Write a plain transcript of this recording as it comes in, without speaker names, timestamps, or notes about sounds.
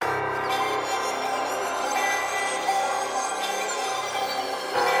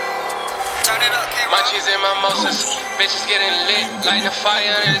Munchies Mimosas, bitches getting lit, lighting a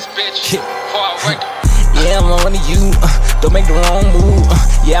fire in this bitch. Before I work. Yeah, I'm on to you, don't make the wrong move.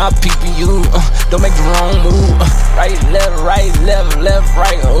 Yeah, I'm peeping you, don't make the wrong move. Right, left, right,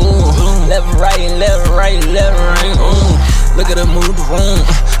 ooh. Left, right, right, ooh. Look at her move the room,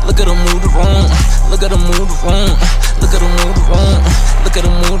 look at her move the room, look at her move the room, look at her move the room, look at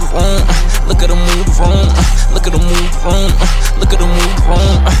her move the room, look at her move the room, look at her move the room, look at her move the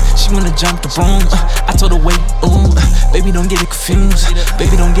room. She wanna jump the broom, I told her wait, ooh. Baby, don't get it confused,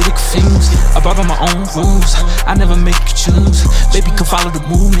 baby, don't get it confused. I brought on my own rules, I never make you choose. Baby, come follow the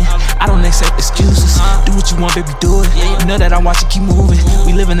movement, I don't accept excuses. Do what you want, baby, do it. You know that I watch you keep moving.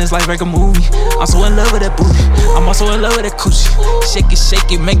 We living this life like a movie. I'm so in love with that booty, I'm also in love with that coochie. Shake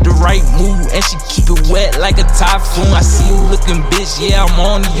it, make the right move, and she keep it wet like a typhoon. I see you looking, bitch, yeah, I'm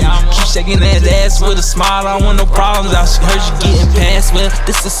on to you. Keep shaking that ass with a smile, I don't want no problems. I heard you getting past, well,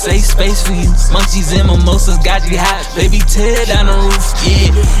 this a safe space for you. Munchies and mimosas got you hot, baby, tear down the roof.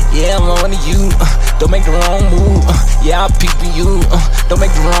 Yeah, I'm on to you, don't make the wrong move. Yeah, I'm peeping you, don't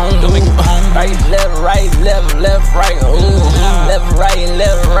make the wrong move. Right, left, right, ooh. Left, right, ooh.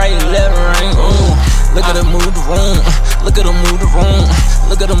 Look at her move the room, look at her move the room,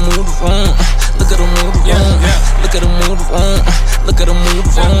 look at her move the room, look at her move the room, look at her move the room, look at her move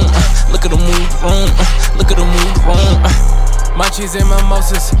the room, look at her move the room, look at her move the room. Munchies and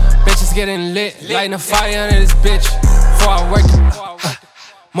mimosas, bitches getting lit, lighting a fire in this bitch. Before I work it,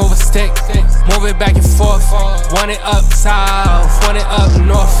 move a stick, move it back and forth. Want it up south, want it up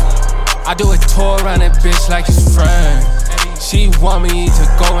north. I do a tour around that bitch like it's friend. She want me to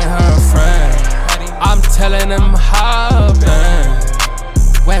go with her friend. I'm telling them how bad.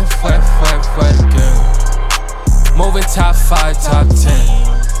 Wet girl. Moving top 5, top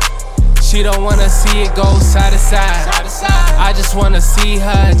 10. She don't wanna see it go side to side. I just wanna see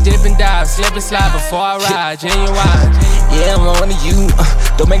her dip and dive, slip and slide before I ride. Genuine. Yeah, I'm on to you,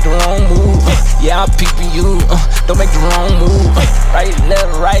 don't make the wrong move. Yeah, I'm peeping you, don't make the wrong move. Right,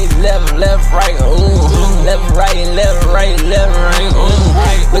 left, right, ooh. Left, right, ooh.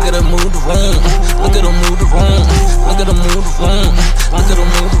 Look at her move the room, look at her move the room, look at her move the room, look at her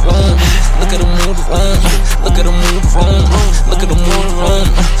move the room, look at her move the room.